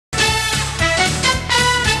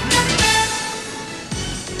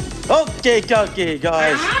Okay,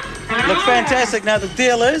 guys. Look fantastic. Now, the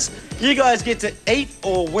deal is, you guys get to eat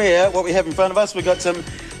or wear what we have in front of us. We've got some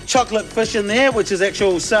chocolate fish in there, which is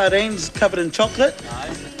actual sardines covered in chocolate.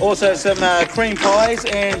 Nice. Also some cream pies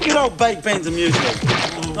and good old baked beans and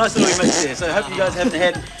muesli. Nice little mix there. So I hope you guys haven't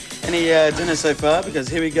had any dinner so far, because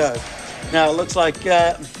here we go. Now, it looks like,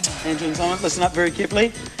 Andrew and Simon, listen up very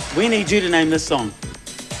carefully. We need you to name this song.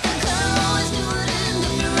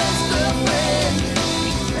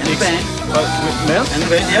 And the band. And the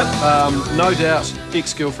band, yep. No Doubt,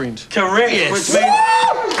 Ex-Girlfriend. Correct, yes. Which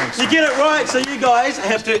means you get it right. So you guys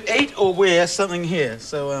have to eat or wear something here.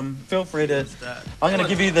 So feel free to... I'm going to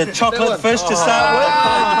give you the chocolate fish to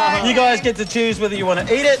start with. You guys get to choose whether you want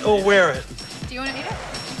to eat it or wear it. Do you want to eat it?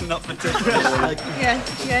 Not particularly. Yeah.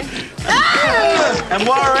 And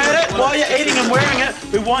while we're at it, while you're eating and wearing it,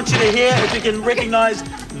 we want you to hear if you can recognise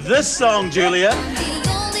this song, Julia.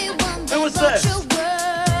 Who was this?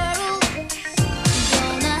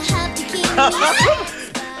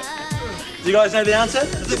 Do you guys know the answer?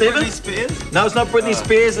 Is it Britney Spears? No, it's not Britney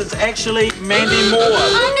Spears. It's actually Mandy Moore.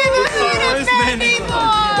 I never heard of Mandy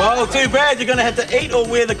Moore. Well, too bad. You're going to have to eat or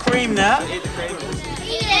wear the cream now. Eat it.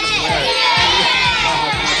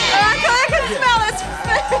 I can smell it.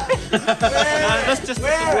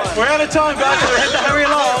 We're out of time, guys, so we have to hurry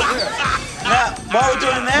along. Now, while we're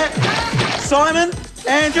doing that, Simon,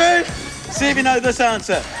 Andrew, see if you know this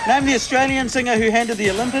answer. Name the Australian singer who handed the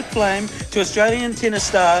Olympic flame to Australian tennis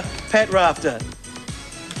star Pat Rafter.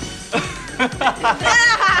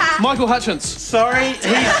 Michael Hutchins. Sorry, he's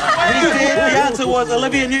dead. The answer was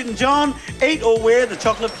Olivia Newton-John. Eat or wear the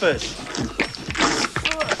chocolate fish.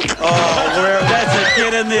 Oh, that's it.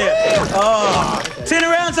 Get in there. Oh, turn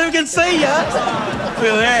around so we can see you.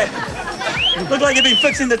 Look at that. Look like you've been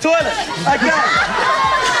fixing the toilet. Okay.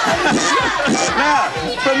 Now,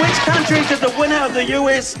 from which country did the winner of the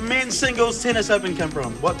US Men's Singles Tennis Open come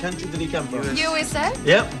from? What country did he come from? USA?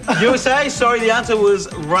 Yep. USA? Sorry, the answer was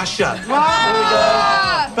Russia. There we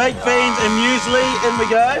go. Baked beans and muesli. In we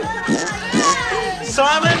go.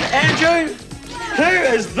 Simon, Andrew, who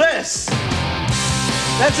is this?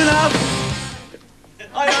 That's enough.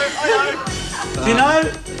 I know. Do you know?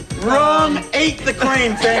 Wrong. Eat the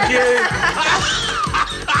cream, thank you.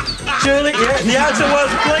 Julie, yeah, the answer was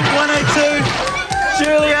Blink 182.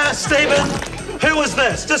 Julia, Stephen, who was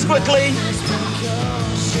this? Just quickly.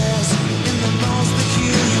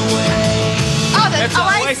 Oh, that's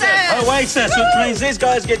Oasis. Oasis, which means these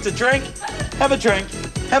guys get to drink. Have a drink.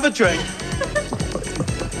 Have a drink.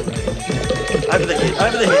 Over the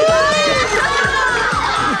head.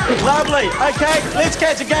 Lovely. Okay, let's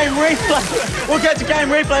catch a game replay. We'll catch a game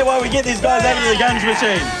replay while we get these guys out of the guns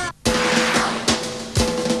machine.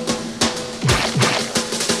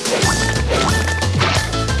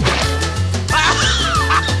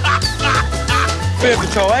 Fair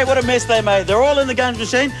Patrol, eh? What a mess they made. They're all in the guns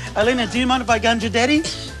machine. Elena, do you mind if I gunge your daddy?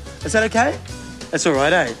 Is that okay? That's all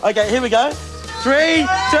right, eh? Okay, here we go. 3, 2,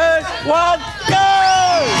 1, go!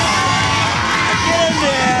 Get in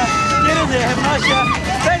there. Get in there, have a nice show.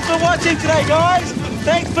 Thanks for watching today, guys.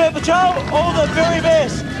 Thanks, Fair Patrol. All the very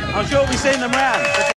best. I'm sure we'll be seeing them around.